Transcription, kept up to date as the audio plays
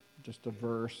just a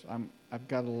verse. I've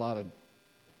got a lot of,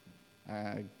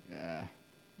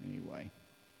 anyway.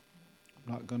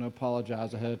 I'm not going to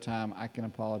apologize ahead of time. I can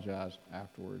apologize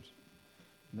afterwards.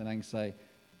 And then I can say,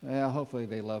 well, hopefully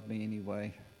they love me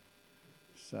anyway.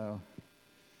 So,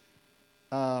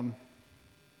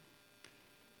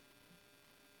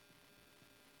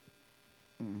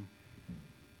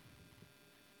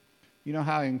 you know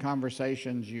how in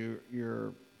conversations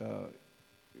you're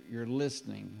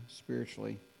listening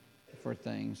spiritually for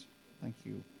things. Thank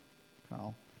you,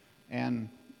 Kyle. And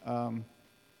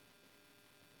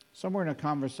somewhere in a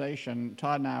conversation,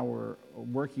 Todd and I were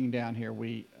working down here.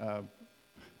 We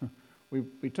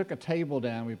took a table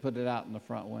down. We put it out in the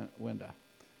front window,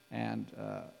 and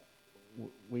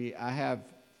I have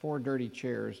 4 dirty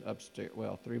chairs upstairs.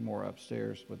 Well, 3 more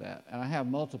upstairs with that, and I have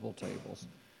multiple tables.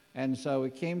 And so we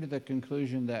came to the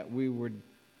conclusion that we would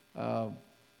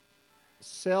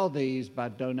sell these by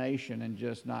donation and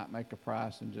just not make a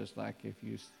price, and just like if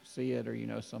you see it or you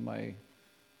know somebody,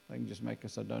 they can just make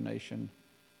us a donation.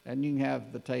 And you can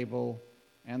have the table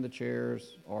and the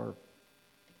chairs or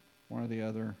one or the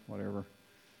other, whatever.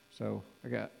 So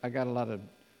I got a lot of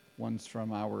ones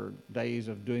from our days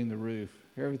of doing the roof.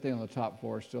 Everything on the top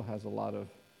floor still has a lot of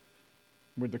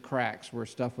with the cracks, where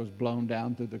stuff was blown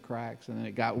down through the cracks and then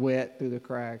it got wet through the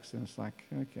cracks, and it's like,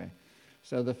 okay.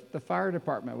 So the fire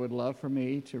department would love for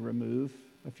me to remove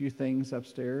a few things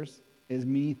upstairs, as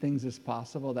many things as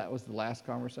possible. That was the last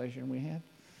conversation we had.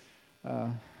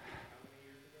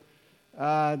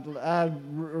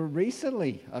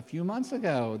 Recently, a few months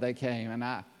ago, they came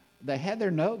and they had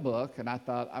their notebook, and I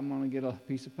thought, I'm going to get a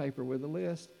piece of paper with a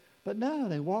list. But no,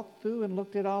 they walked through and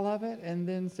looked at all of it and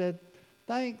then said,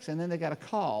 thanks. And then they got a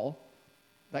call.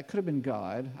 That could have been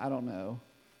God. I don't know.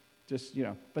 Just,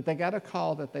 but they got a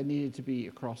call that they needed to be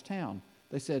across town.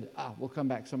 They said, we'll come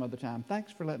back some other time.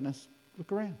 Thanks for letting us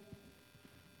look around.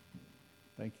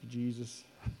 Thank you, Jesus.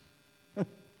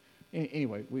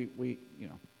 Anyway, we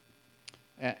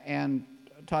and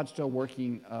Todd's still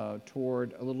working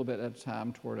toward a little bit at a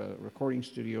time toward a recording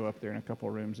studio up there in a couple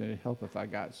of rooms, and it'd help if I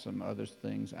got some other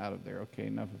things out of there. Okay,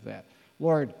 enough of that.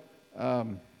 Lord,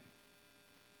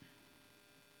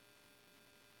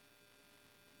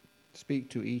 speak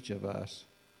to each of us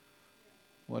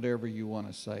whatever you want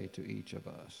to say to each of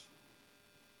us.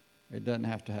 It doesn't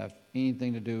have to have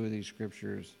anything to do with these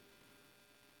scriptures.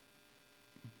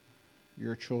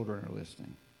 Your children are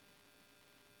listening.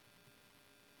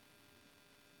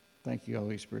 Thank you,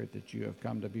 Holy Spirit, that you have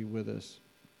come to be with us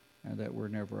and that we're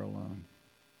never alone.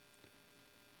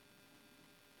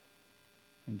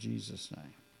 In Jesus'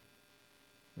 name,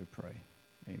 we pray.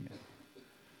 Amen.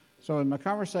 So in my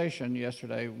conversation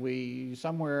yesterday,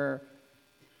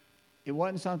 it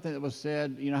wasn't something that was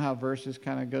said, you know how verses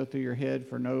kind of go through your head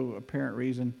for no apparent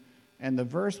reason. And the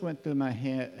verse went through my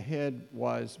head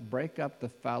was, break up the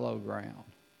fallow ground.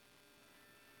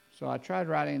 So I tried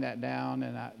writing that down,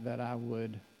 and that I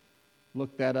would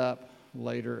look that up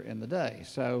later in the day.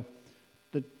 So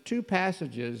the 2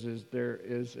 passages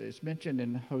it's mentioned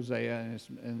in Hosea,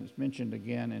 and it's mentioned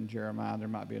again in Jeremiah. There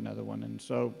might be another one. And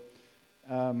so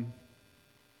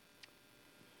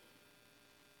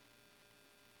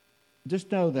just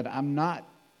know that I'm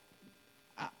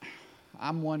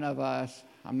one of us.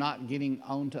 I'm not getting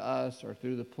on to us or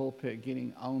through the pulpit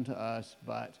getting on to us,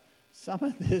 but some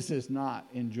of this is not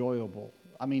enjoyable.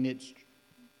 I mean, it's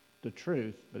the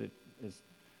truth, but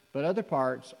but other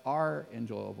parts are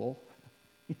enjoyable,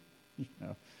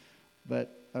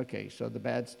 But okay, so the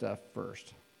bad stuff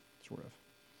first, sort of.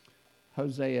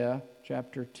 Hosea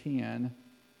chapter 10,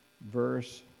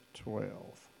 verse 12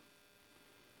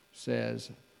 says,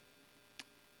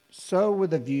 sow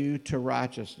with a view to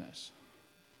righteousness.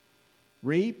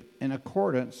 Reap in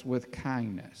accordance with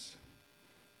kindness.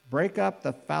 Break up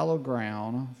the fallow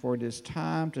ground, for it is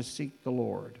time to seek the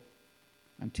Lord,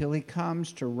 until he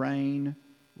comes to rain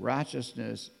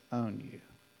righteousness on you.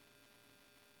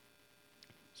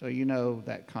 So you know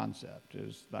that concept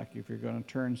is like if you're going to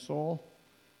turn soil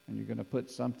and you're going to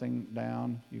put something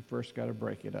down, you first got to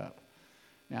break it up.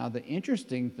 Now the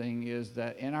interesting thing is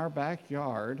that in our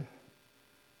backyard,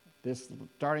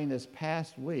 starting this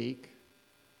past week,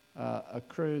 a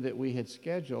crew that we had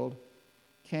scheduled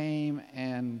came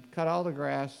and cut all the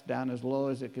grass down as low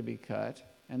as it could be cut,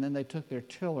 and then they took their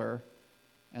tiller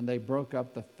and they broke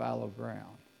up the fallow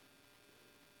ground.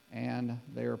 And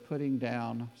they are putting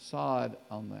down sod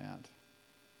on that.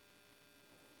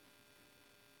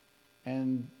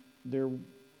 And they're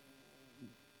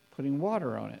putting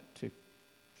water on it to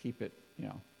keep it,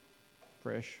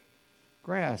 fresh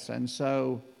grass. And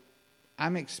so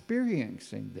I'm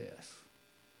experiencing this.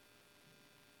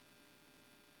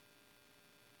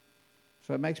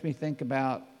 So it makes me think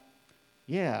about,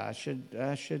 yeah, I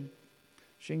should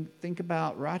think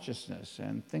about righteousness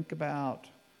and think about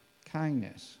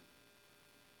kindness.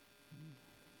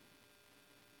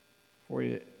 For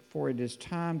it is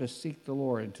time to seek the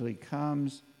Lord until he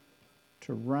comes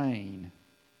to rain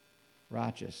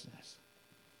righteousness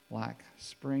like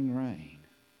spring rain.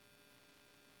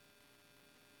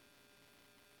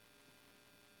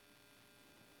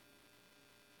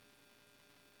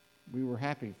 We were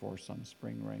happy for some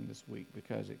spring rain this week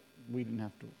because we didn't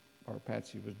have to, or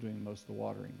Patsy was doing most of the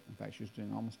watering. In fact, she was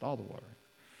doing almost all the watering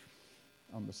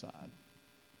on the side.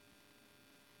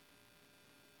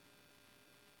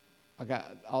 I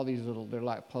got all these they're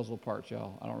like puzzle parts,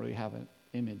 y'all. I don't really have an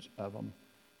image of them.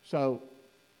 So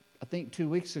I think 2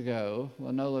 weeks ago,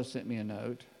 Lenola sent me a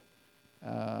note.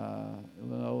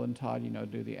 Lenola and Todd,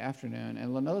 do the afternoon.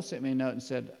 And Lenola sent me a note and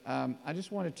said, I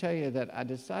just want to tell you that I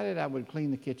decided I would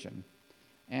clean the kitchen.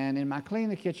 And in my clean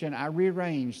the kitchen, I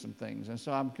rearranged some things. And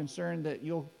so I'm concerned that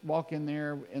you'll walk in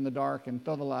there in the dark and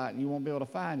throw the light and you won't be able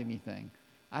to find anything.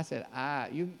 I said,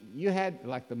 you had,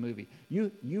 like the movie,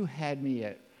 you had me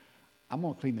at, I'm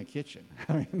going to clean the kitchen.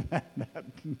 I mean,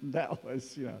 that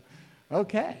was,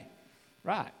 okay,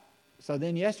 right. So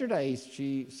then yesterday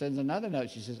she sends another note.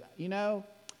 She says,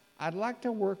 I'd like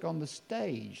to work on the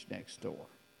stage next door.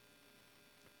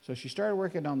 So she started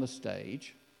working on the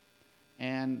stage.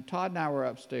 And Todd and I were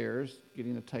upstairs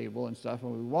getting the table and stuff.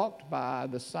 And we walked by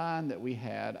the sign that we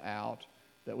had out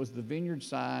that was the vineyard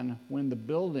sign when the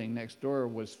building next door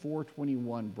was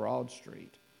 421 Broad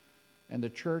Street. And the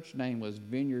church name was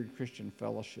Vineyard Christian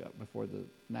Fellowship before the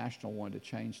national wanted to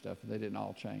change stuff. They didn't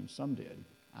all change. Some did.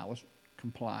 I was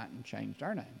compliant and changed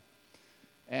our name.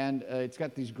 And it's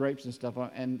got these grapes and stuff on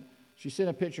it. And she sent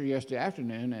a picture yesterday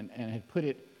afternoon and had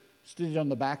stood on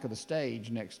the back of the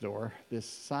stage next door, this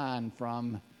sign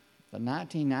from the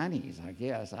 1990s, I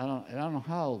guess. I don't know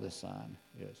how old this sign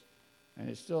is. And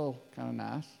it's still kind of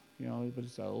nice, but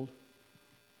it's old,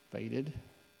 faded.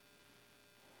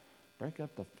 Break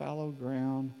up the fallow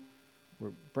ground.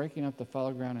 We're breaking up the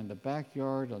fallow ground in the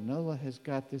backyard. Lenola has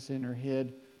got this in her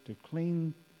head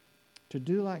to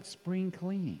do like spring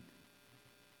cleaning.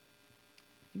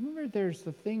 You remember there's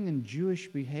the thing in Jewish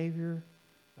behavior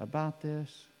about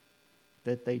this,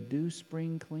 that they do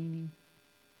spring cleaning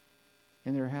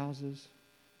in their houses,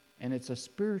 and it's a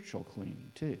spiritual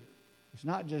cleaning too. It's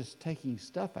not just taking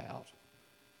stuff out.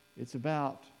 It's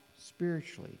about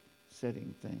spiritually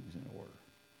setting things in order.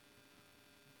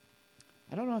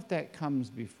 I don't know if that comes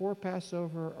before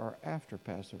Passover or after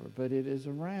Passover, but it is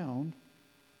around.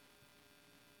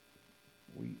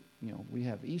 We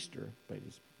have Easter, but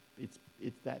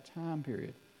it's that time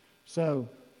period. So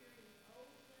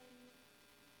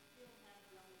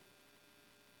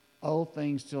old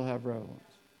things still have relevance.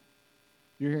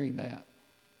 You're hearing that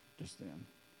just then.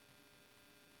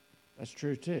 That's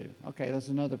true too. Okay, that's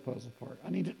another puzzle part. I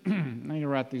need to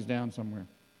write these down somewhere.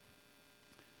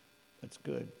 That's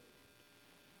good.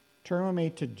 Turn with me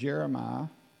to Jeremiah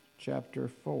chapter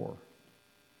 4.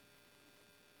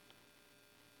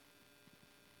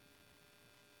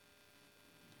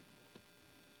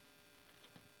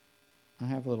 I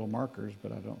have little markers,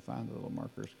 but I don't find the little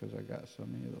markers because I got so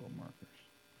many little markers.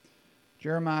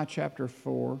 Jeremiah chapter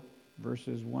 4,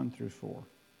 verses 1 through 4.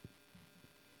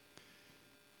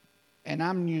 And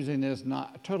I'm using this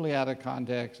not totally out of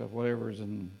context of whatever is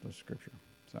in the scripture.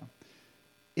 So,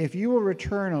 if you will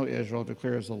return, O Israel,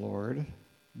 declares the Lord,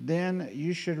 then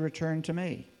you should return to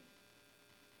me.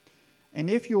 And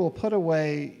if you will put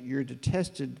away your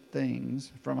detested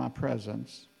things from my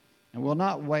presence, and will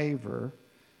not waver,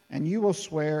 and you will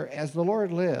swear, as the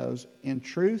Lord lives, in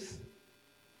truth,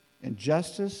 in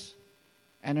justice,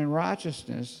 and in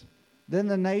righteousness, then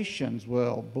the nations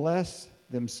will bless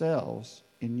themselves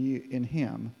in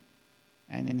him,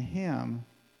 and in him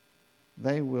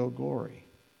they will glory.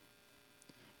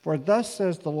 For thus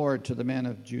says the Lord to the men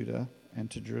of Judah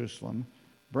and to Jerusalem,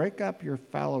 break up your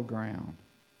fallow ground,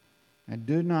 and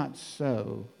do not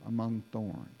sow among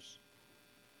thorns.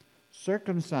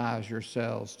 Circumcise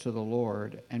yourselves to the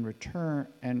Lord, and return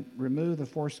and remove the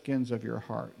foreskins of your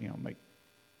heart. Make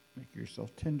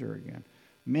yourself tender again.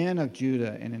 Men of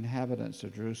Judah and inhabitants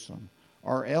of Jerusalem,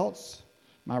 or else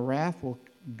my wrath will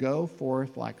go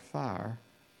forth like fire,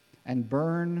 and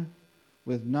burn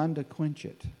with none to quench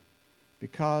it,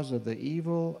 because of the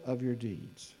evil of your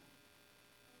deeds.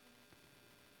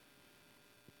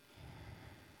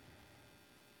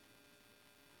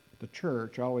 The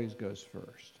church always goes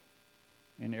first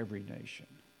in every nation.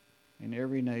 In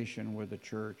every nation where the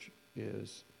church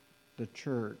is, the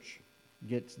church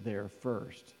gets there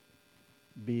first.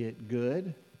 Be it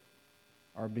good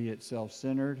or be it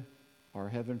self-centered, or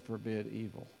heaven forbid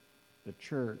evil. The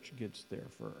church gets there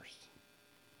first.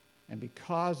 And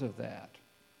because of that,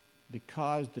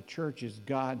 because the church is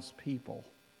God's people,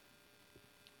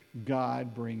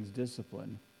 God brings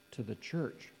discipline to the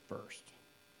church first.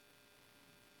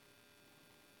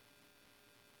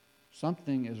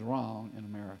 Something is wrong in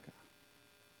America.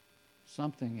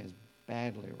 Something is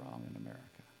badly wrong in America.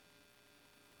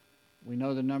 We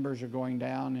know the numbers are going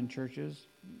down in churches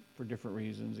for different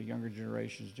reasons, the younger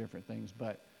generations, different things,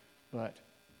 but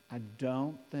I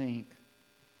don't think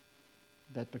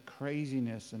that the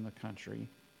craziness in the country,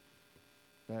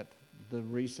 that the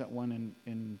recent one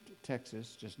in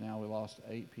Texas, just now we lost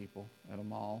 8 people at a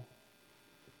mall.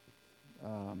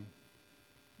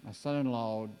 My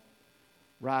son-in-law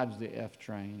rides the F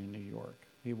train in New York.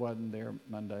 He wasn't there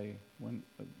Monday when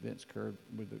events occurred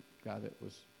with the guy that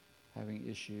was having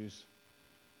issues,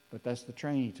 but that's the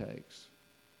train he takes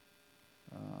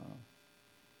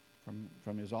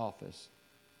from his office.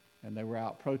 And they were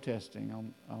out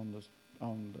protesting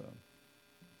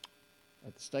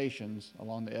at the stations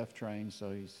along the F train, so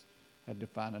he's had to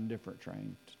find a different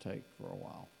train to take for a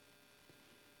while.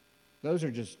 Those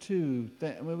are just two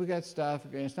things. I mean, we got stuff.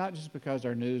 It's not just because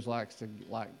our news likes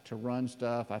to run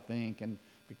stuff, I think, and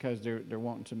because they're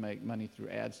wanting to make money through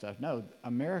ad stuff. No,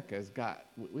 America's got.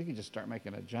 We can just start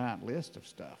making a giant list of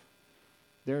stuff.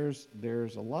 There's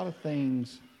a lot of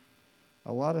things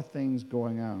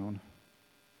going on,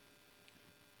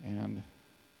 and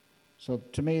so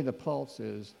to me, the pulse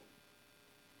is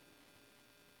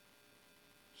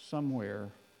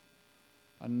somewhere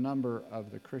a number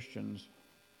of the Christians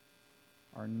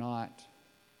are not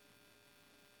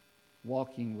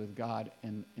walking with God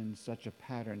in such a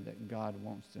pattern that God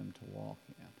wants them to walk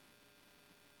in.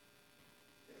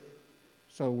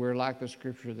 So we're like the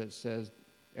scripture that says,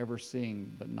 ever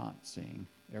seeing but not seeing,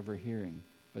 ever hearing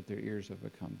but their ears have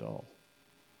become dull.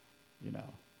 You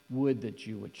know, would that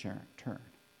you would turn.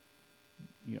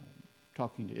 You know,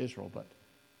 talking to Israel,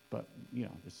 but you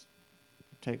know,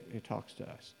 it talks to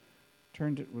us.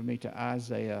 Turn with me to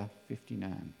Isaiah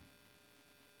 59.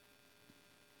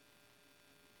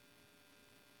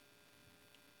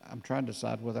 I'm trying to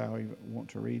decide whether I even want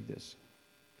to read this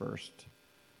first.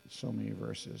 So many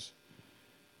verses.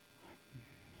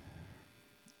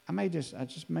 I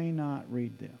just may not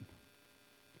read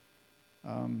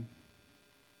them.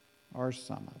 Or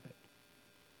some of it.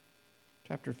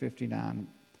 Chapter 59.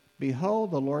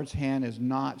 Behold, the Lord's hand is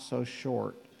not so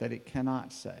short that it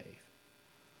cannot save,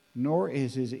 nor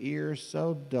is his ear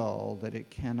so dull that it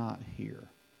cannot hear.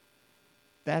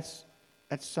 That's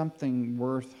something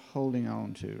worth holding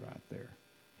on to right there.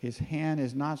 His hand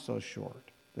is not so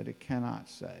short that it cannot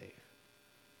save,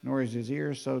 nor is his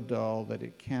ear so dull that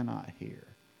it cannot hear.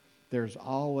 There's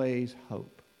always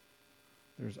hope.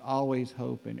 There's always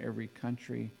hope in every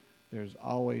country. There's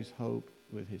always hope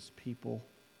with his people.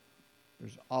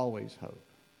 There's always hope.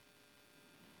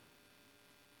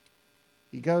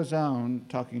 He goes on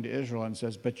talking to Israel and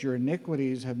says, but your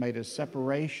iniquities have made a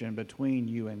separation between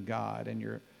you and God, and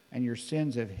your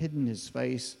sins have hidden his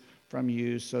face from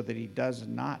you so that he does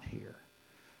not hear.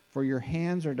 For your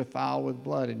hands are defiled with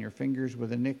blood, and your fingers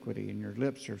with iniquity, and your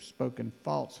lips have spoken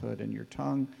falsehood, and your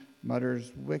tongue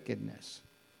mutters wickedness.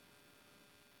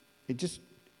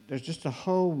 There's just a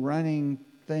whole running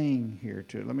thing here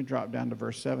to it. Let me drop down to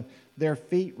verse 7. Their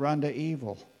feet run to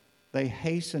evil. They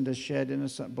hasten to shed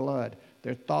innocent blood.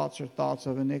 Their thoughts are thoughts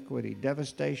of iniquity.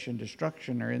 Devastation,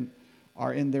 destruction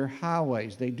are in their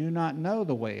highways. They do not know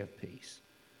the way of peace.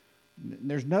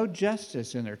 There's no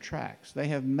justice in their tracks. They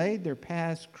have made their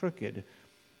paths crooked.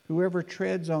 Whoever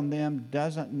treads on them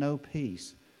doesn't know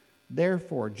peace.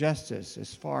 Therefore, justice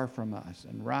is far from us,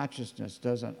 and righteousness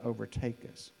doesn't overtake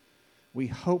us. We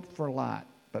hope for light,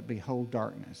 but behold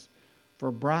darkness.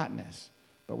 For brightness,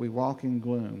 but we walk in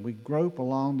gloom. We grope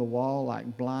along the wall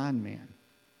like blind men.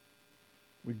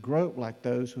 We grope like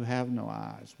those who have no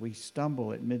eyes. We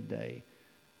stumble at midday,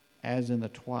 as in the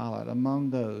twilight. Among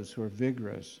those who are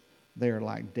vigorous, they are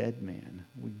like dead men.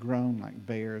 We groan like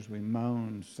bears. We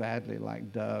moan sadly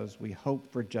like doves. We hope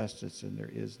for justice, and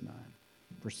there is none.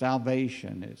 For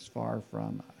salvation is far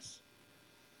from us.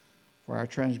 For our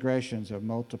transgressions have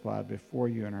multiplied before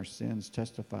you, and our sins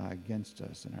testify against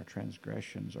us, and our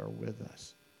transgressions are with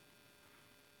us.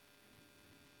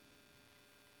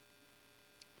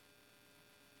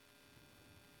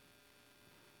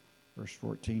 Verse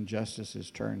 14, justice is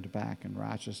turned back, and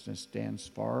righteousness stands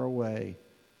far away,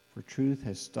 for truth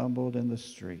has stumbled in the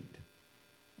street,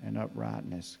 and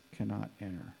uprightness cannot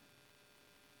enter.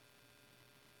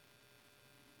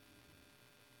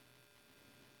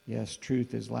 Yes,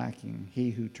 truth is lacking.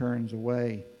 He who turns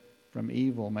away from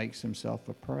evil makes himself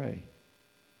a prey.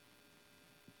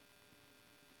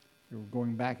 We're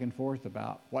going back and forth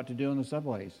about what to do in the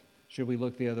subways. Should we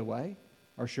look the other way,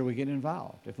 or should we get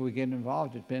involved? If we get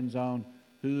involved, it depends on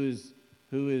who is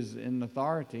in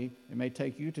authority. It may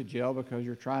take you to jail because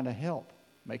you're trying to help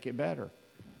make it better.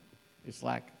 It's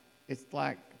like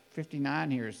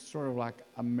 59 here is sort of like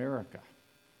America.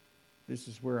 This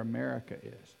is where America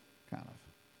is, kind of.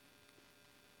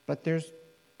 But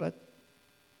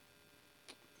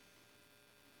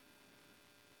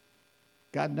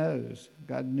God knows.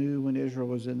 God knew when Israel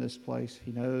was in this place.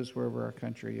 He knows wherever our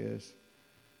country is.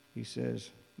 He says,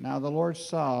 now the Lord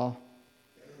saw,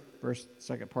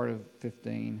 second part of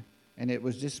 15, and it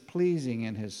was displeasing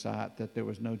in his sight that there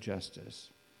was no justice.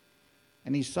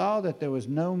 And he saw that there was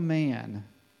no man,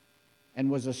 and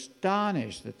was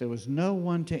astonished that there was no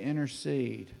one to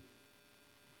intercede.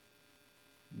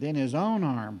 Then his own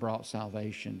arm brought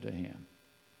salvation to him,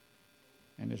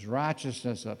 and his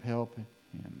righteousness upheld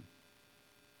him.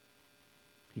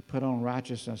 He put on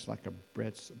righteousness like a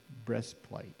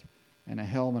breastplate, and a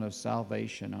helmet of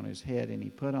salvation on his head, and he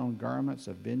put on garments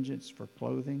of vengeance for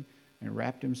clothing, and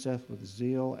wrapped himself with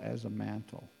zeal as a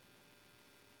mantle.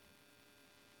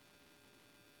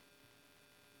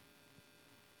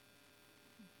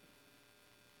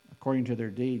 According to their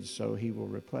deeds, so he will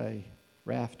repay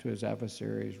wrath to his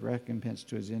adversaries, recompense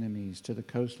to his enemies. To the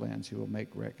coastlands he will make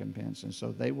recompense. And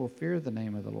so they will fear the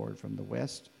name of the Lord from the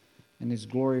west, and his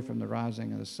glory from the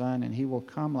rising of the sun. And he will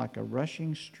come like a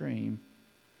rushing stream,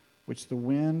 which the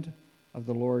wind of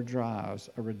the Lord drives.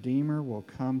 A Redeemer will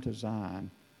come to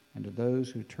Zion, and to those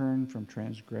who turn from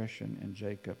transgression in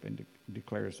Jacob, and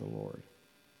declares the Lord.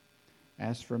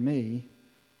 As for me,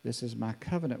 this is my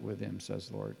covenant with them, says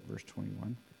the Lord. Verse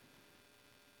 21.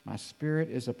 My spirit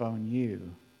is upon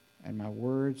you, and my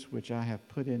words which I have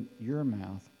put in your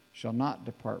mouth shall not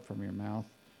depart from your mouth,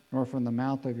 nor from the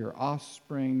mouth of your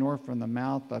offspring, nor from the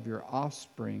mouth of your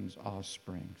offspring's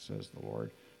offspring, says the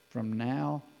Lord, from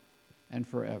now and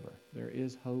forever. There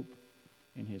is hope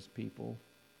in his people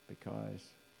because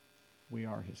we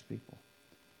are his people.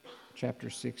 Chapter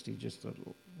 60, just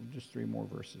three more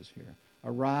verses here.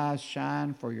 Arise,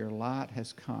 shine, for your light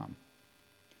has come,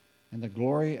 and the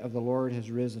glory of the Lord has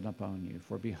risen upon you.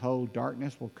 For behold,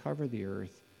 darkness will cover the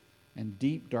earth, and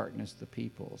deep darkness the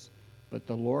peoples. But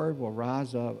the Lord will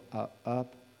rise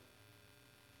up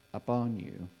upon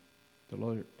you. The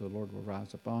Lord will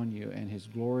rise upon you, and his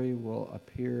glory will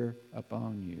appear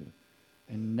upon you.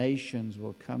 And nations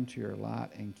will come to your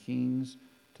light, and kings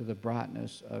to the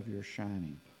brightness of your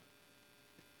shining.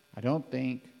 I don't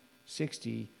think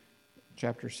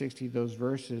chapter 60, those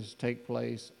verses take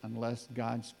place unless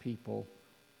God's people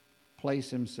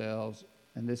place themselves,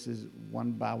 and this is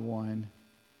one by one.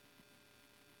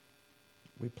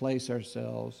 We place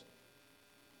ourselves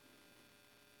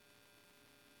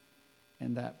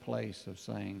in that place of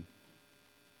saying,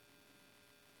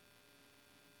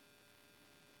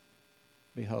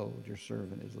 behold, your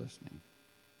servant is listening.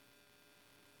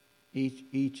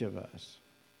 Each of us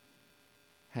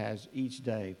has each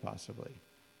day possibly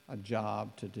a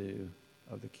job to do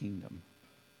of the kingdom.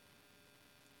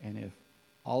 And if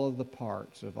all of the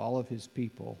parts of all of his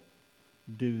people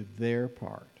do their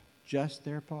part, just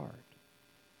their part,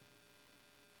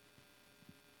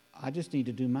 I just need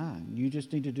to do mine. You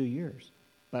just need to do yours.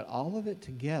 But all of it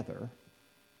together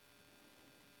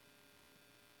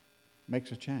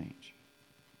makes a change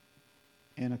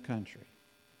in a country,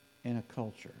 in a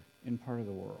culture, in part of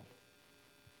the world.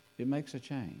 It makes a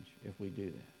change if we do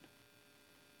that.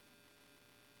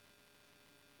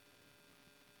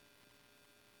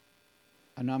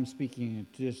 And I'm speaking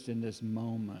just in this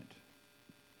moment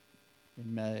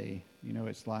in May. You know,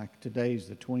 it's like today's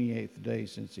the 28th day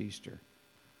since Easter.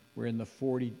 We're in the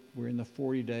 40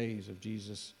 days of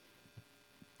Jesus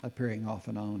appearing off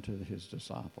and on to his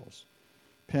disciples.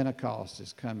 Pentecost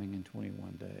is coming in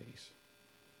 21 days.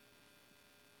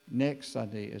 Next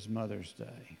Sunday is Mother's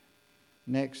Day.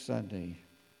 Next Sunday,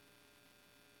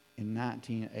 in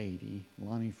 1980,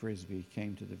 Lonnie Frisbee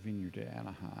came to the vineyard at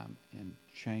Anaheim and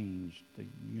changed the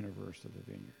universe of the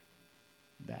vineyard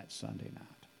that Sunday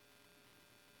night.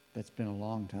 That's been a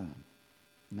long time.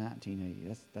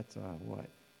 1980. That's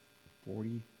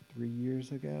 43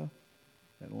 years ago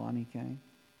that Lonnie came.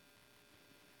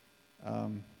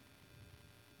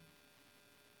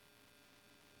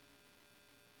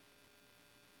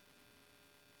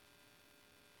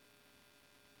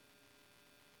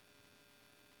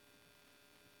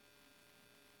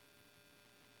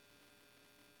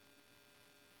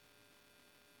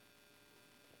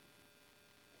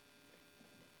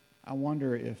 I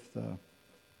wonder if the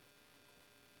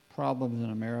problems in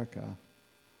America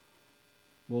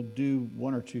will do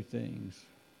one or two things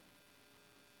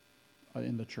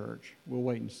in the church. We'll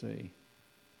wait and see.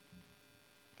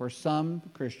 For some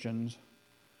Christians,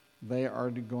 they are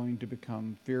going to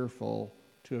become fearful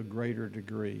to a greater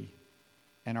degree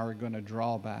and are going to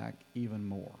draw back even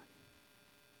more.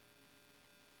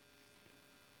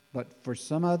 But for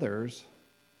some others,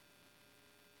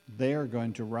 they are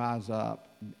going to rise up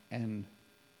and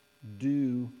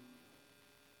do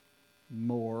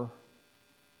more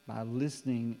by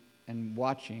listening and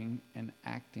watching and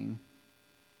acting,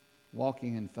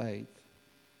 walking in faith.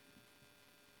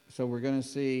 So we're going to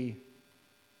see,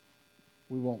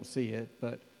 we won't see it,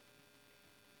 but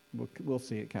we'll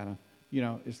see it kind of. You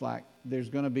know, it's like there's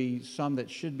going to be some that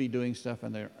should be doing stuff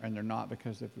and they're not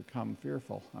because they've become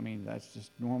fearful. I mean, that's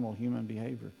just normal human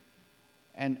behavior.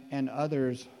 And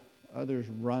others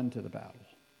run to the battle.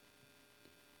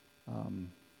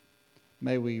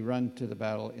 May we run to the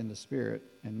battle in the Spirit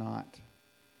and not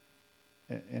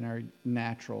in our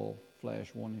natural flesh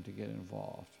wanting to get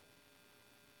involved.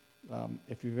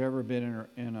 If you've ever been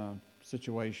in a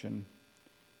situation,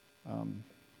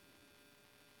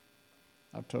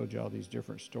 I've told you all these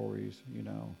different stories, you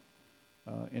know.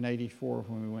 In '84,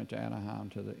 when we went to Anaheim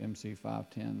to the MC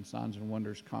 510 Signs and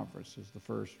Wonders Conference, is the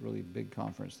first really big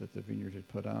conference that the Vineyard had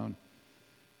put on.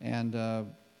 And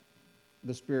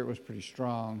the Spirit was pretty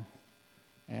strong.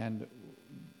 And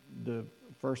the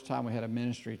first time we had a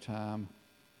ministry time,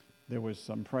 there was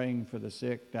some praying for the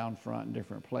sick down front in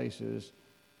different places.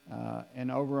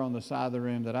 And over on the side of the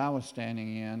room that I was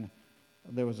standing in,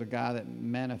 there was a guy that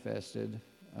manifested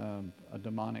a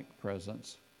demonic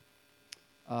presence.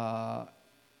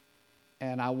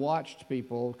 And I watched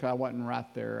people, because I wasn't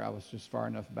right there, I was just far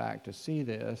enough back to see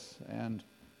this, and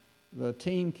the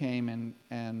team came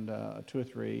and 2 or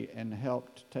 3 and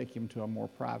helped take him to a more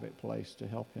private place to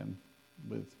help him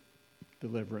with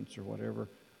deliverance or whatever.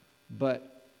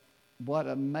 But what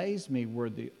amazed me were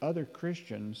the other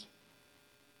Christians.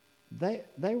 They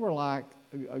were like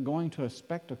going to a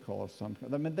spectacle of some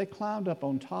kind. I mean, they climbed up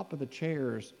on top of the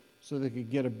chairs so they could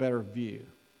get a better view.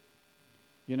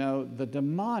 You know, the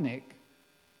demonic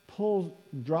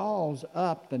draws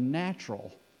up the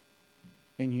natural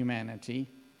in humanity,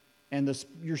 and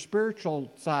your spiritual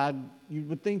side, you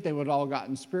would think they would all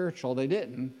gotten spiritual. They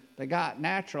didn't. They got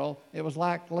natural. It was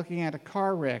like looking at a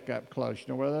car wreck up close. You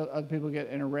know, where other people get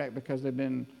in a wreck because they've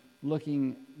been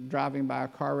driving by a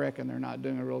car wreck and they're not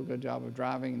doing a real good job of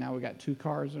driving. Now we got 2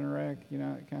 cars in a wreck, you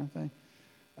know, that kind of thing.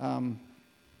 I'm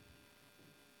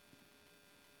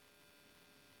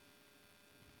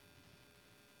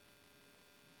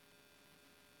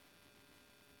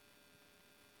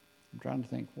trying to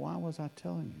think, why was I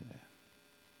telling you that?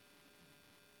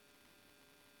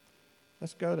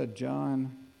 Let's go to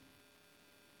John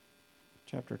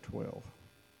chapter 12,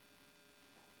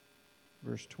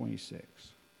 verse 26.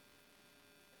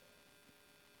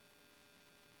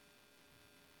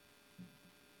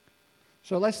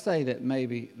 So let's say that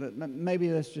maybe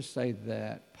let's just say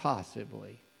that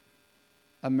possibly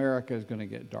America is going to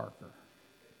get darker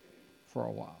for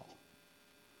a while.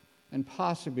 And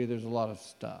possibly there's a lot of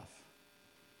stuff.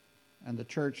 And the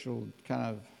church will kind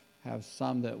of have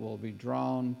some that will be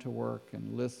drawn to work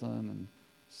and listen, and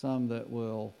some that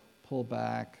will pull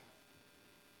back.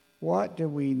 What do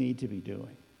we need to be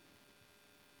doing?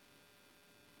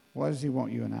 What does he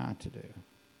want you and I to do?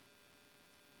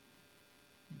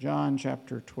 John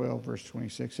chapter 12, verse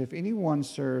 26. If anyone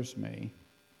serves me,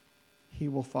 he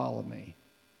will follow me.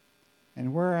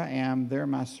 And where I am, there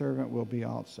my servant will be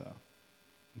also.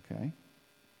 Okay?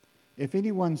 If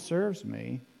anyone serves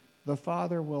me, the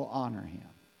Father will honor him.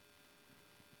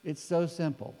 It's so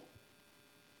simple,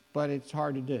 but it's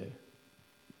hard to do.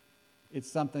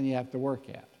 It's something you have to work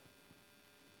at.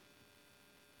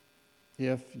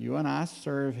 If you and I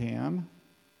serve him,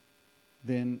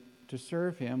 then to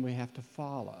serve him, we have to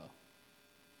follow.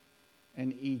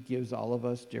 And he gives all of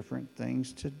us different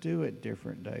things to do at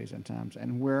different days and times.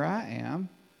 And where I am,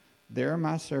 there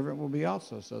my servant will be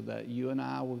also, so that you and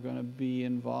I were going to be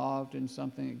involved in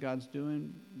something that God's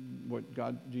doing, what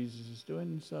Jesus is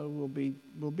doing, so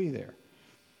we'll be there.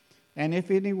 And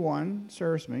if anyone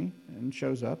serves me and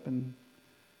shows up and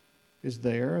is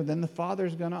there, then the Father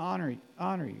is going to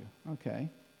honor you. Okay.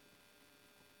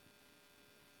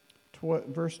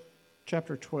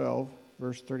 Chapter 12,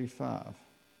 verse 35.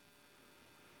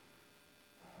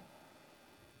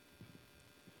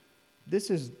 This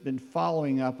has been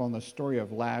following up on the story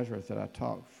of Lazarus that I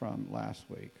talked from last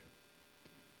week.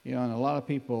 You know, and a lot of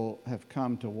people have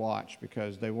come to watch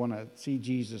because they want to see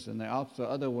Jesus, and they also,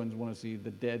 other ones want to see the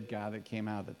dead guy that came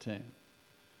out of the tomb.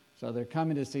 So they're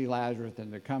coming to see Lazarus,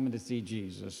 and they're coming to see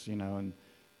Jesus, you know,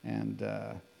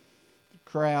 and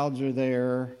crowds are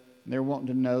there. And they're wanting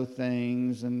to know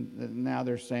things, and now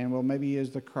they're saying, well, maybe he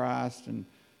is the Christ, and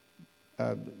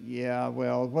yeah,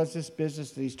 well, what's this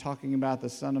business that he's talking about? The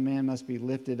Son of Man must be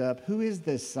lifted up. Who is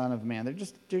this Son of Man?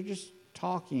 They're just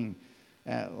talking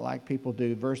like people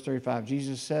do. Verse 35,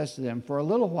 Jesus says to them, for a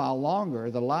little while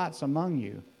longer, the light's among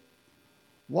you.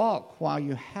 Walk while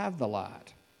you have the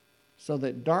light, so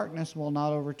that darkness will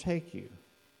not overtake you.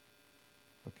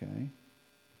 Okay?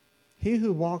 He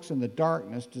who walks in the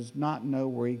darkness does not know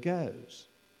where he goes.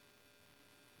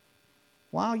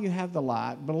 While you have the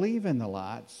light, believe in the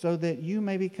light, so that you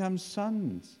may become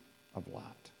sons of light.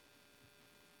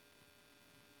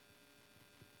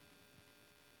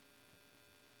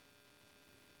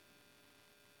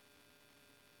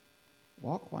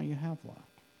 Walk while you have light.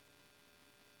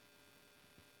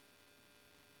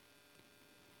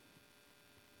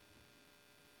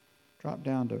 Drop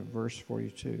down to verse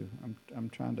 42. I'm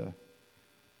trying to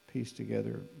piece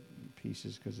together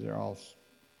pieces because they're all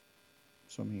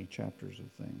so many chapters of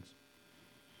things.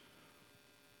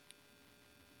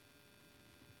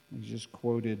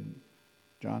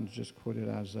 John's just quoted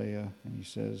Isaiah, and he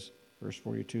says, verse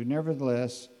 42,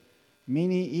 nevertheless,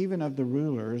 many even of the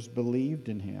rulers believed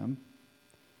in him.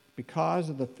 Because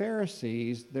of the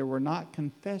Pharisees, they were not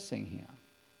confessing him,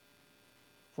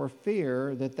 for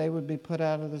fear that they would be put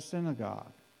out of the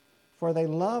synagogue. For they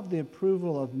loved the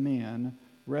approval of men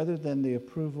rather than the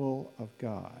approval of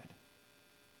God.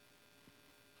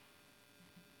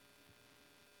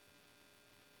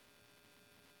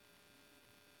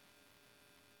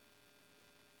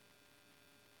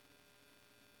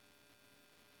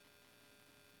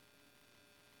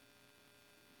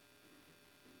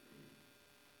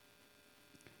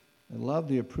 They love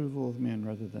the approval of men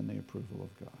rather than the approval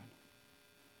of God.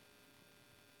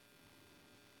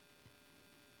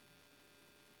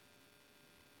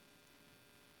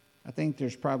 I think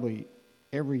there's probably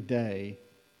every day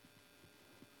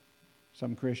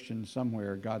some Christian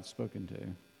somewhere God's spoken to,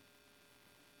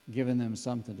 given them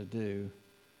something to do,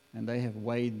 and they have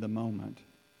weighed the moment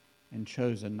and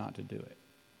chosen not to do it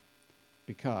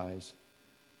because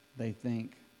they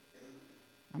think,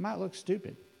 I might look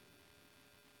stupid.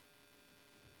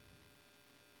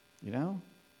 You know?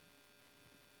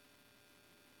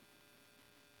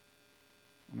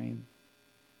 I mean,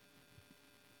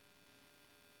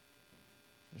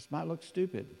 this might look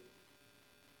stupid.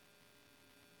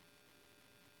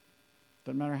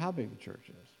 Doesn't matter how big the church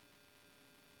is.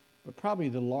 But probably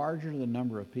the larger the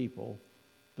number of people,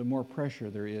 the more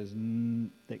pressure there is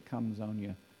that comes on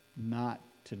you not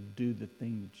to do the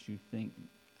thing that you think,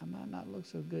 I might not look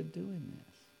so good doing this.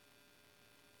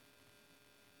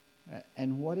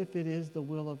 And what if it is the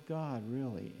will of God,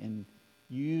 really? And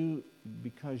you,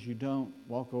 because you don't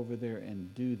walk over there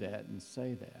and do that and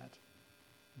say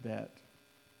that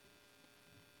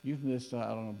you've missed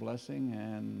out on a blessing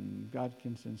and God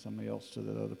can send somebody else to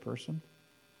that other person?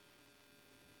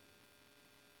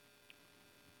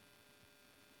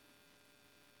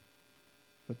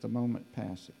 But the moment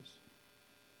passes.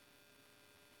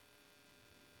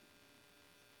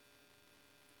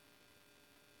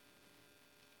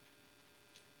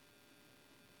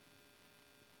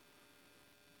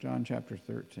 John chapter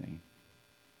 13.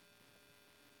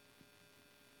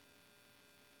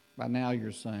 By now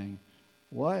you're saying,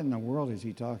 what in the world is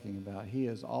he talking about? He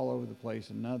is all over the place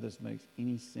and none of this makes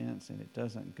any sense and it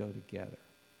doesn't go together.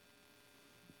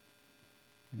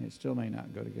 And it still may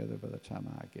not go together by the time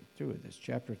I get through with this.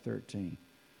 Chapter 13.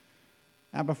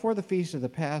 Now before the feast of the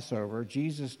Passover,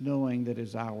 Jesus, knowing that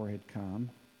his hour had come,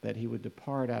 that he would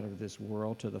depart out of this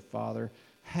world to the Father,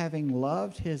 having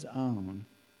loved his own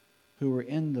who were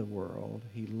in the world,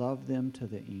 he loved them to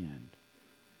the end.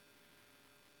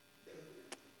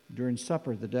 During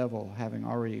supper, the devil, having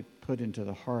already put into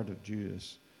the heart of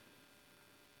Judas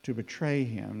to betray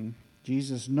him,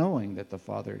 Jesus, knowing that the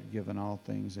Father had given all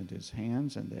things into his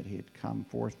hands and that he had come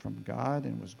forth from God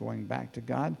and was going back to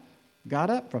God, got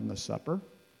up from the supper.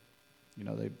 You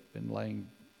know, they've been laying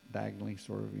diagonally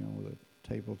sort of, with the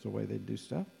tables the way they do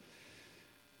stuff.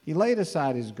 He laid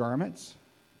aside his garments,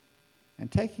 and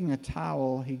taking a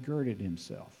towel, he girded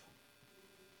himself.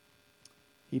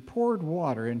 He poured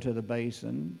water into the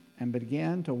basin and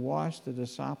began to wash the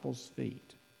disciples'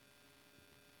 feet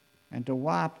and to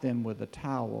wipe them with the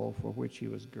towel for which he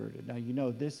was girded. Now,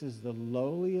 this is the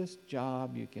lowliest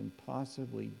job you can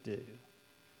possibly do.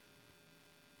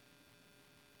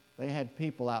 They had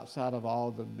people outside of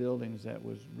all the buildings that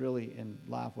was really, in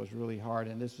life was really hard,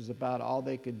 and this was about all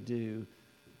they could do.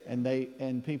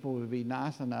 And people would be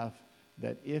nice enough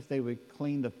that if they would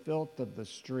clean the filth of the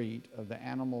street, of the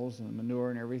animals and the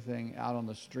manure and everything out on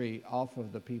the street off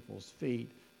of the people's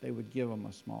feet, they would give them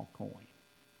a small coin.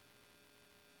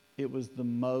 It was the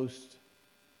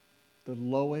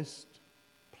lowest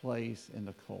place in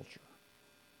the culture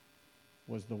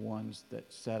was the ones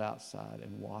that sat outside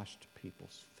and washed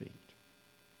people's feet.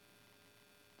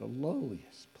 The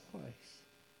lowliest place.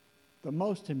 The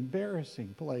most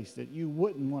embarrassing place that you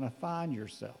wouldn't want to find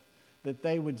yourself. That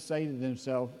they would say to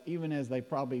themselves, even as they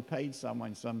probably paid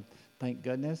someone some, thank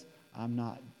goodness, I'm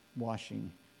not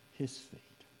washing his feet.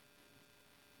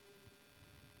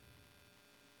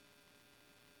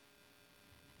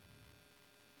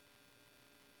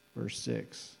 Verse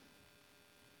 6.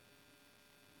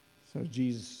 So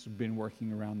Jesus has been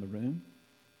working around the room.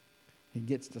 He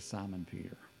gets to Simon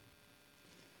Peter.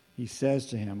 He says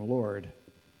to him, Lord,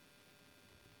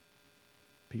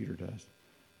 Peter does,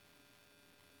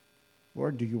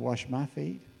 Lord, do you wash my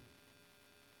feet?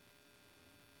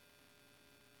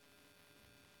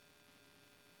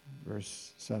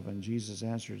 Verse 7, Jesus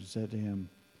answered and said to him,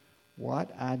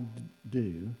 what I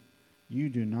do, you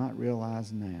do not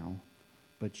realize now,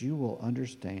 but you will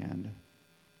understand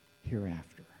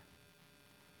hereafter.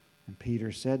 And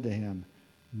Peter said to him,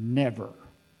 never,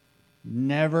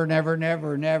 never, never,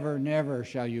 never, never, never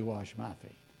shall you wash my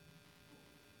feet.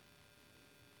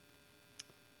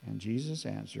 And Jesus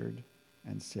answered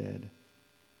and said,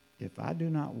 if I do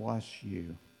not wash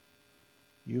you,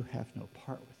 you have no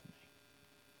part with me.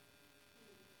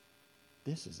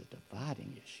 This is a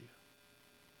dividing issue.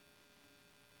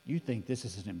 You think this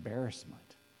is an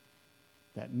embarrassment,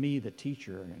 that me, the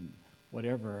teacher, and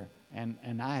whatever,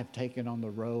 and I have taken on the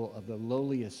role of the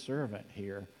lowliest servant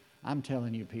here. I'm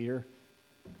telling you, Peter,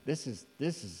 this is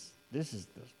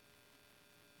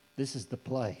the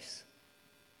place.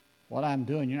 What I'm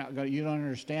doing, you don't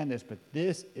understand this, but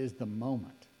this is the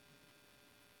moment.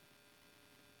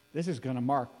 This is going to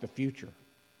mark the future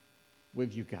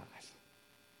with you guys.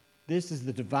 This is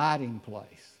the dividing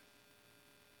place.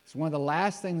 It's one of the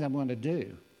last things I'm going to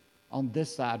do on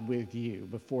this side with you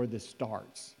before this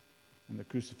starts. And the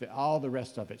crucifix, all the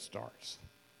rest of it starts.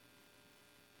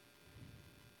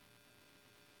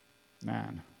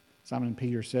 9. Simon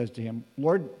Peter says to him,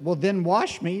 Lord, well then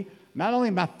wash me, not only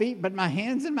my feet, but my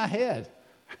hands and my head.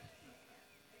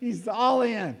 He's all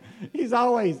in. He's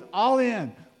always all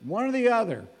in, one or the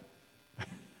other.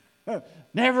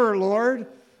 Never, Lord.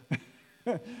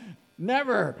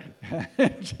 Never.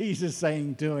 Jesus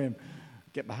saying to him,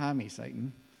 get behind me,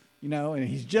 Satan. And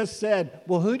he's just said,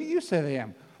 well, who do you say I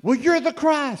am? Well, you're the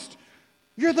Christ.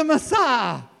 You're the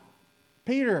Messiah.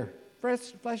 Peter,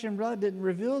 flesh and blood didn't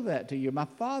reveal that to you. My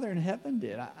Father in heaven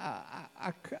did.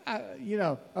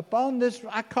 Upon this,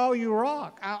 I call you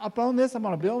rock. Upon this, I'm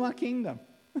going to build my kingdom.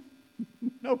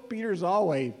 No, Peter's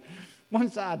always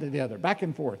one side to the other, back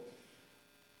and forth.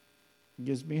 It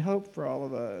gives me hope for all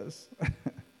of us.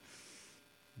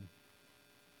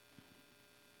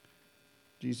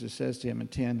 Jesus says to him in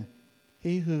 10,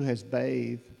 he who has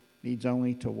bathed needs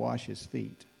only to wash his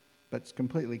feet, but is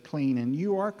completely clean, and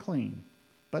you are clean,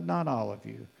 but not all of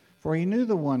you. For he knew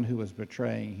the one who was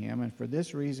betraying him, and for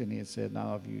this reason he had said, not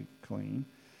all of you clean.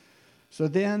 So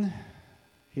then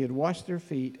he had washed their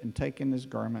feet and taken his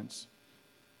garments,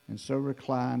 and so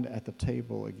reclined at the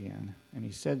table again. And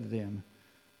he said to them,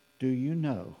 do you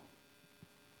know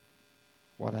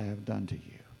what I have done to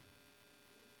you?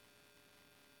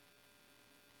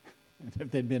 And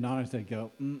if they'd been honest, they'd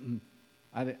go,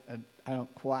 I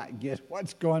don't quite get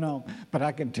what's going on, but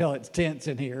I can tell it's tense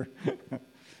in here.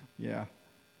 Yeah.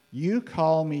 You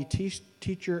call me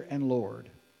teacher and Lord,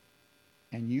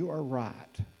 and you are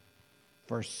right,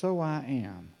 for so I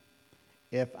am.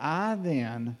 If I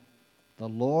then, the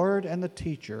Lord and the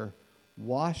teacher,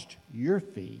 washed your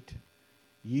feet,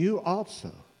 you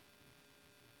also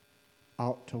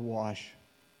ought to wash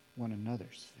one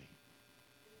another's feet.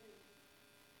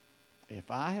 If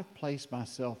I have placed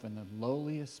myself in the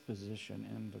lowliest position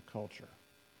in the culture,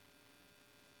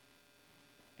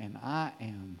 and I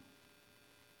am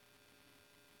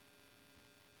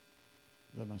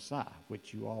the Messiah,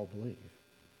 which you all believe,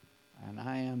 and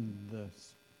I am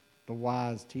the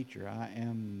wise teacher, I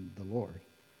am the Lord,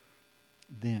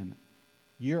 then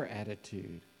your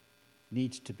attitude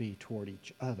needs to be toward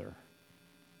each other,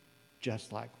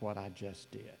 just like what I just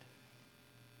did.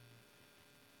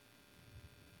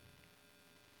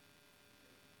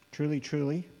 Truly,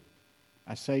 truly,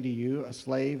 I say to you, a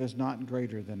slave is not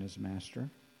greater than his master,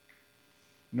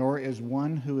 nor is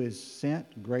one who is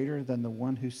sent greater than the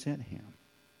one who sent him.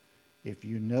 If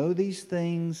you know these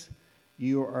things,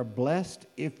 you are blessed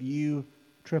if you,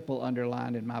 triple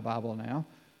underlined in my Bible now,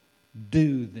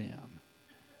 do them.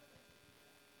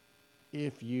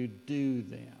 If you do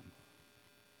them.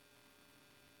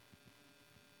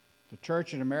 The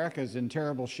church in America is in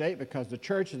terrible shape because the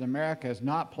church in America has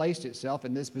not placed itself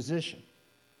in this position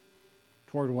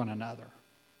toward one another.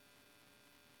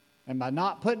 And by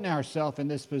not putting ourselves in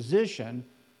this position,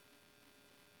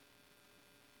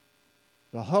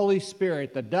 the Holy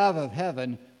Spirit, the dove of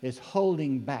heaven, is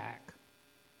holding back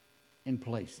in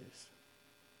places.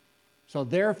 So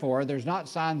therefore, there's not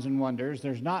signs and wonders,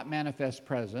 there's not manifest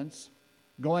presence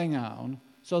going on.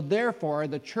 So therefore,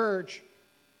 the church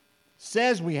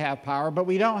says we have power, but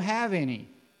we don't have any.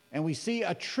 And we see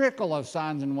a trickle of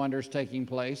signs and wonders taking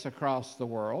place across the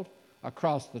world,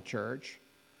 across the church.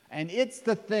 And it's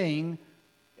the thing,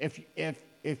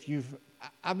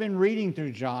 I've been reading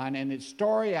through John, and it's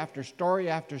story after story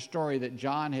after story that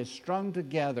John has strung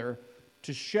together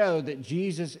to show that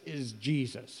Jesus is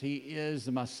Jesus. He is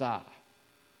the Messiah.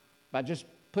 By just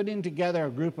putting together a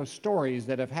group of stories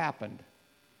that have happened.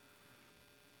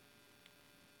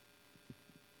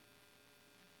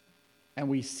 And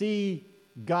we see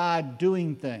God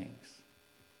doing things.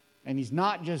 And He's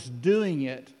not just doing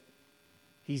it,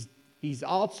 He's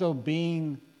also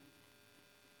being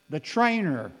the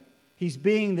trainer. He's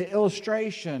being the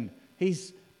illustration.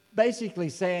 He's basically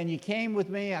saying, you came with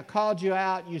me, I called you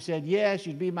out, you said yes,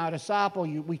 you'd be my disciple.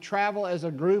 We travel as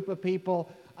a group of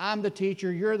people. I'm the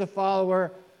teacher, you're the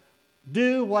follower.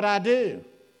 Do what I do.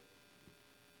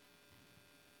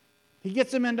 He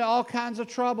gets them into all kinds of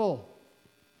trouble.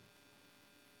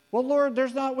 Well, Lord,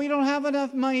 we don't have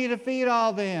enough money to feed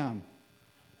all them.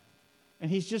 And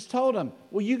He's just told them,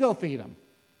 well, you go feed them.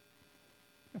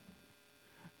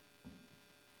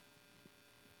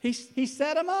 He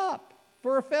set them up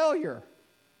for a failure.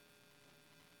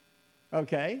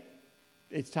 Okay,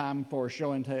 it's time for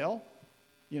show and tell.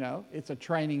 You know, it's a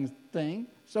training thing.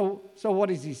 So what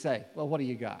does He say? Well, what do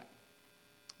you got?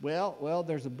 Well,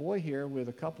 there's a boy here with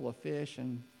a couple of fish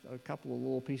and a couple of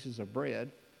little pieces of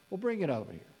bread. Well, bring it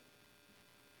over here.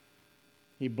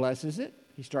 He blesses it.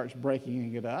 He starts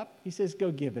breaking it up. He says,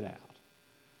 go give it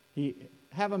out.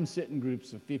 Have them sit in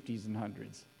groups of 50s and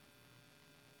 100s.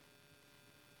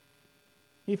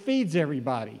 He feeds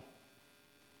everybody.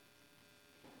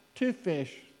 2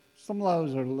 fish, some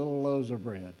little loaves of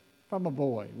bread from a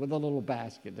boy with a little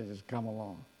basket that has come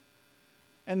along.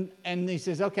 And he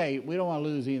says, okay, we don't want to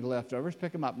lose any of the leftovers.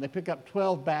 Pick them up. And they pick up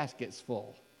 12 baskets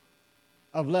full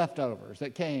of leftovers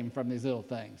that came from these little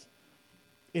things.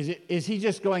 Is he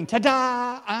just going,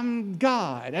 ta-da, I'm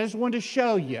God. I just wanted to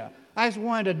show you. I just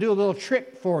wanted to do a little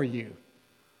trick for you.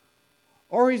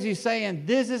 Or is he saying,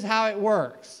 this is how it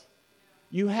works.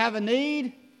 You have a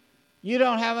need. You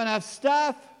don't have enough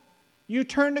stuff. You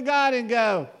turn to God and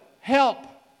go, help.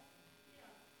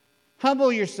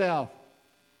 Humble yourself.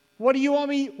 What do you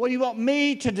want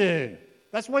me to do?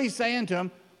 That's what he's saying to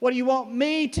him. What do you want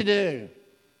me to do?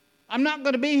 I'm not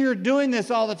going to be here doing this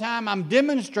all the time. I'm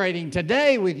demonstrating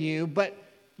today with you, but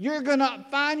you're going to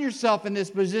find yourself in this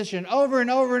position over and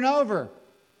over and over.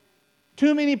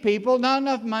 Too many people, not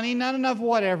enough money, not enough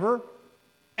whatever,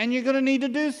 and you're going to need to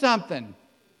do something.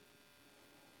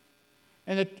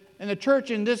 And the church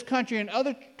in this country and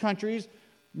other countries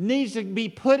needs to be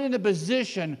put in a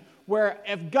position where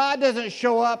if God doesn't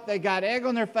show up, they got egg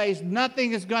on their face,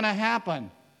 nothing is going to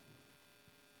happen.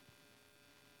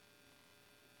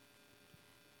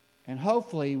 And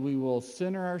hopefully we will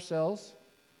center ourselves,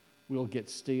 we'll get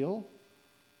still,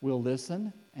 we'll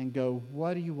listen and go,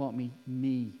 what do you want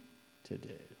me to do?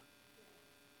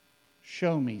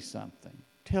 Show me something.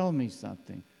 Tell me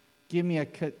something. Give me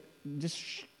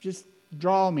just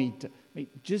draw me to me.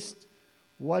 Just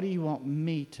what do you want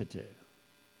me to do?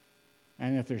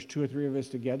 And if there's 2 or 3 of us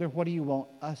together, what do you want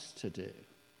us to do?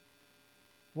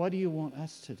 What do you want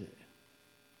us to do?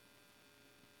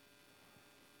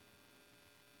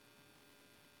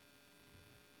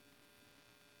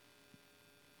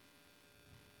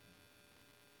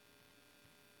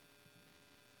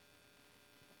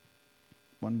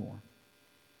 One more.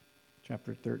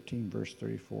 Chapter 13, verse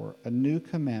 34. A new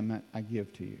commandment I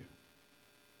give to you,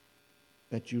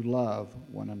 that you love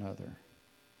one another,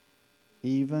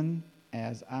 even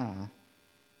as I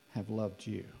have loved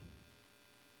you,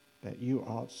 that you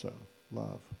also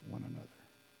love one another.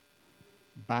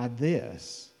 By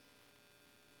this,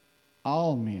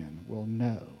 all men will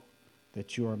know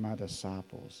that you are my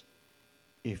disciples,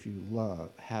 if you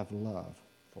have love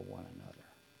for one another.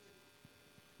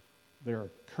 There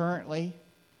are currently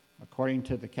according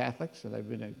to the Catholics, so they've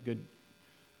been a good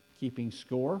keeping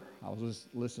score. I was just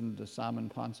listening to Simon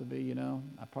Ponsonby, you know.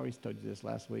 I probably told you this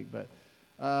last week, but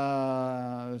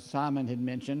Simon had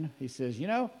mentioned, he says, you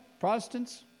know,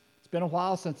 Protestants, it's been a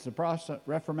while since the Protestant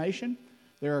Reformation.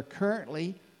 There are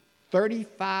currently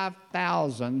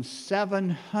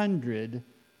 35,700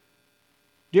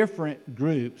 different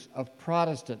groups of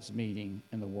Protestants meeting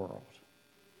in the world.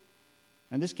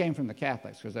 And this came from the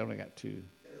Catholics because they only got two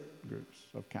groups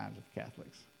of kinds of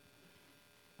Catholics.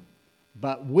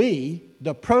 But we,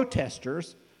 the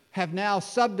protesters, have now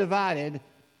subdivided.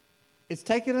 It's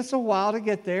taken us a while to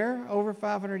get there, over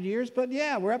 500 years, but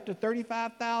yeah, we're up to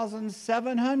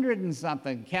 35,700 and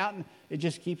something. Counting, it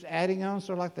just keeps adding on,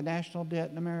 sort of like the national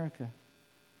debt in America.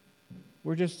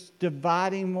 We're just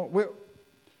dividing more.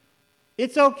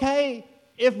 It's okay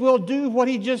if we'll do what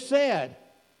he just said.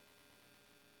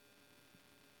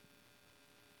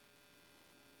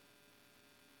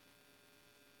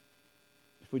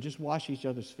 If we just wash each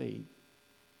other's feet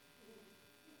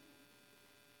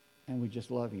and we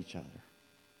just love each other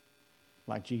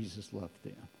like Jesus loved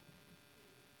them.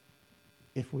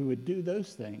 If we would do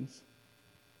those things,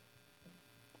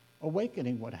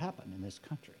 awakening would happen in this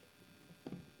country.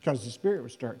 Because the Spirit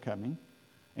would start coming,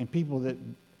 and people that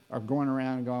are going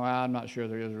around and going, I'm not sure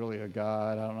there is really a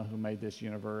God. I don't know who made this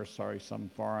universe. Sorry, some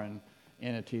foreign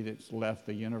entity that's left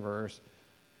the universe.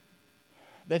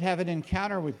 They'd have an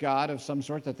encounter with God of some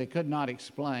sort that they could not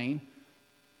explain.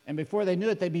 And before they knew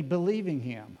it, they'd be believing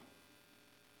him.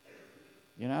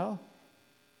 You know?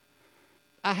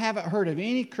 I haven't heard of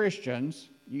any Christians,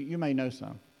 you may know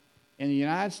some, in the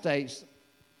United States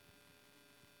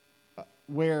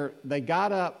where they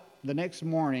got up the next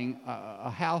morning,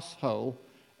 a household,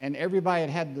 and everybody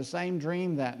had the same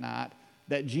dream that night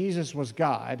that Jesus was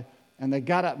God, and they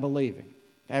got up believing.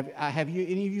 Have you,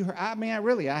 any of you heard? I mean,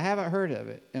 I haven't heard of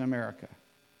it in America.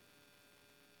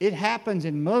 It happens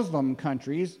in Muslim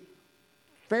countries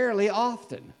fairly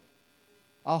often.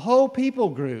 A whole people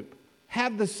group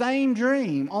have the same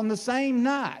dream on the same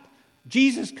night.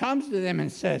 Jesus comes to them and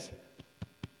says,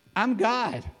 I'm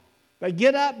God. They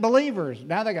get up believers.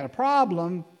 Now they got a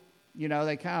problem. You know,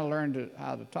 they kind of learned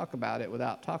how to talk about it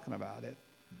without talking about it.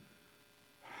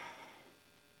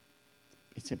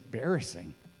 It's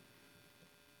embarrassing.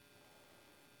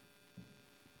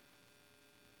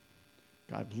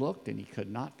 God looked and he could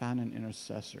not find an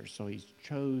intercessor, so he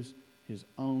chose his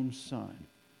own son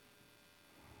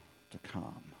to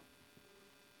come.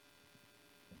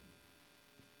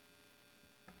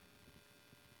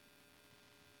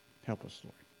 Help us,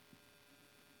 Lord.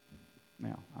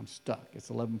 Now, I'm stuck. It's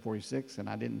 11:46, and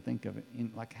I didn't think of it.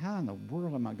 How in the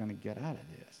world am I going to get out of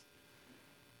this?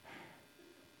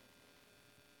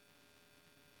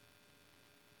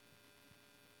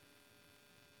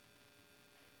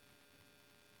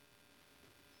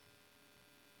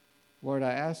 Lord,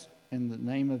 I ask in the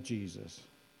name of Jesus,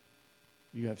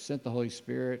 you have sent the Holy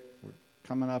Spirit. We're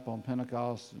coming up on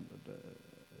Pentecost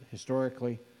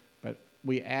historically, but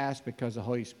we ask because the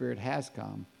Holy Spirit has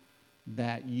come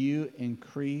that you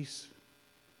increase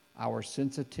our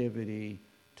sensitivity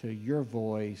to your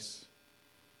voice,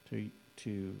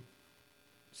 to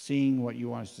seeing what you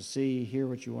want us to see, hear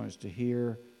what you want us to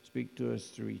hear, speak to us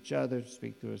through each other,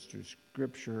 speak to us through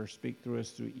Scripture, speak through us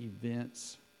through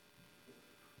events.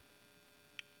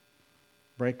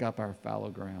 Break up our fallow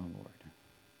ground, Lord.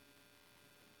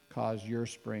 Cause your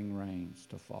spring rains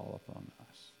to fall upon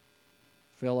us.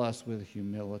 Fill us with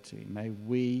humility. May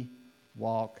we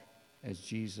walk as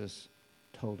Jesus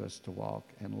told us to walk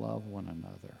and love one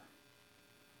another.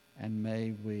 And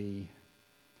may we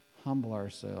humble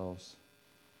ourselves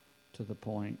to the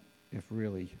point, if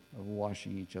really, of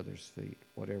washing each other's feet,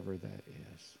 whatever that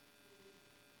is.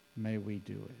 May we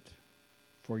do it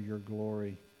for your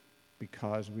glory,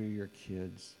 because we're your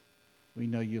kids. We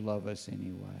know you love us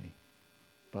anyway,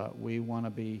 but we want to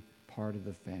be part of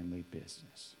the family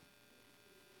business.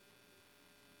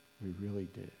 We really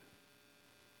do.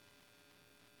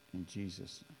 In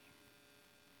Jesus'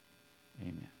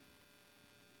 name, amen.